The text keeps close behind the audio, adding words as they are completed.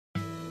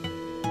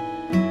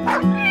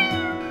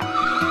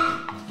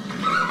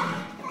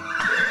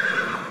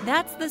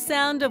That's the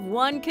sound of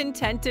one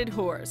contented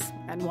horse.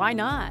 And why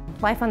not?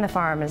 Life on the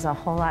farm is a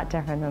whole lot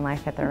different than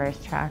life at the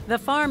racetrack. The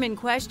farm in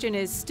question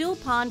is Still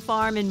Pond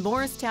Farm in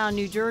Morristown,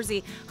 New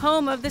Jersey,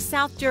 home of the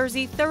South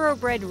Jersey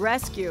Thoroughbred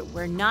Rescue,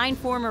 where 9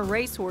 former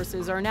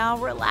racehorses are now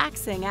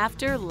relaxing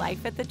after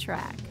life at the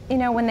track. You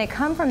know, when they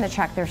come from the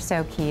track, they're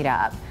so keyed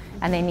up,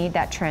 and they need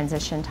that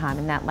transition time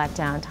and that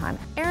letdown time.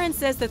 Erin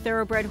says the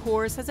Thoroughbred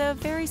horse has a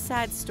very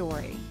sad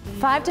story.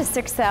 5,000 to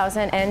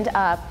 6,000 end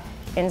up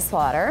in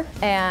slaughter,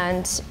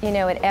 and you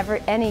know, at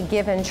any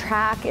given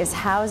track is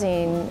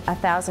housing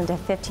 1,000 to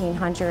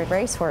 1,500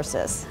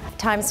 racehorses.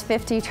 Times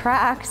 50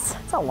 tracks,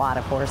 it's a lot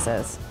of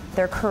horses.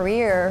 Their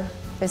career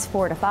is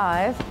 4 to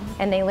 5,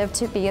 and they live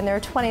to be in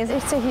their 20s.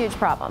 It's a huge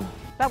problem.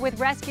 But with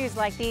rescues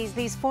like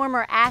these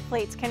former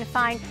athletes can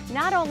find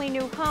not only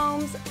new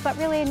homes, but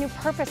really a new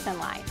purpose in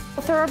life.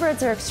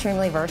 Thoroughbreds are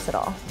extremely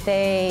versatile.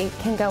 They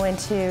can go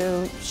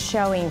into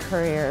showing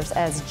careers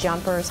as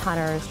jumpers,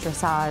 hunters,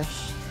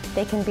 dressage.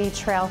 They can be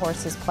trail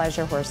horses,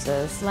 pleasure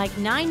horses. Like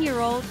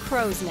 9-year-old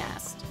Crow's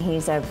Nest.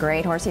 He's a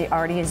great horse. He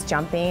already is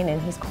jumping and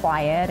he's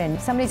quiet,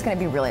 and somebody's going to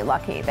be really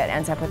lucky that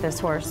ends up with this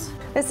horse.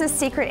 This is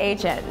Secret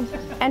Agent,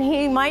 and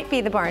he might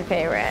be the barn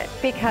favorite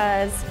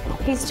because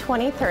he's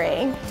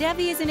 23.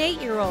 Debbie is an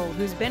 8-year-old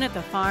who's been at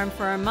the farm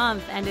for a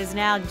month and is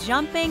now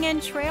jumping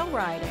and trail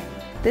riding.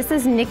 This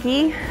is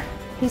Nikki.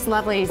 He's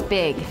lovely. He's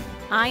big.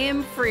 I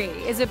Am Free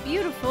is a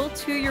beautiful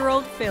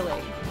 2-year-old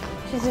filly.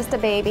 She's just a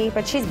baby,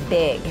 but she's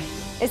big.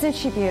 Isn't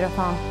she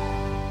beautiful?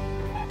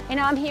 And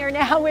I'm here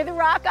now with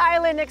Rock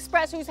Island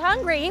Express, who's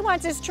hungry. He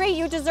wants his treat.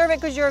 You deserve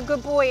it because you're a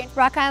good boy.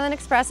 Rock Island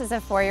Express is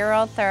a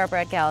 4-year-old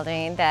thoroughbred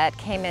gelding that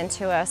came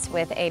into us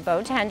with a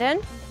bow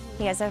tendon.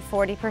 He has a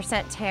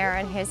 40% tear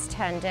in his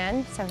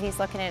tendon, so he's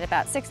looking at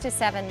about 6 to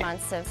 7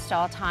 months of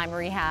stall time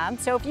rehab.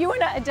 So if you want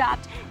to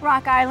adopt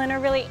Rock Island or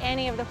really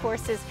any of the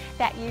horses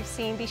that you've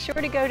seen, be sure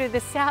to go to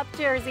the South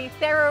Jersey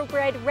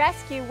Thoroughbred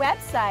Rescue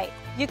website.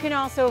 You can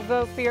also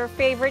vote for your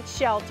favorite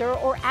shelter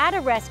or add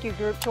a rescue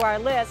group to our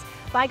list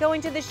by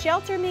going to the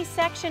Shelter Me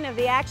section of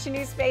the Action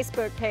News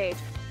Facebook page.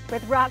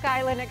 With Rock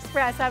Island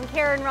Express, I'm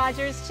Karen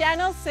Rogers,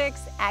 Channel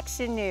 6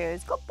 Action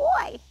News. Good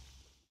boy.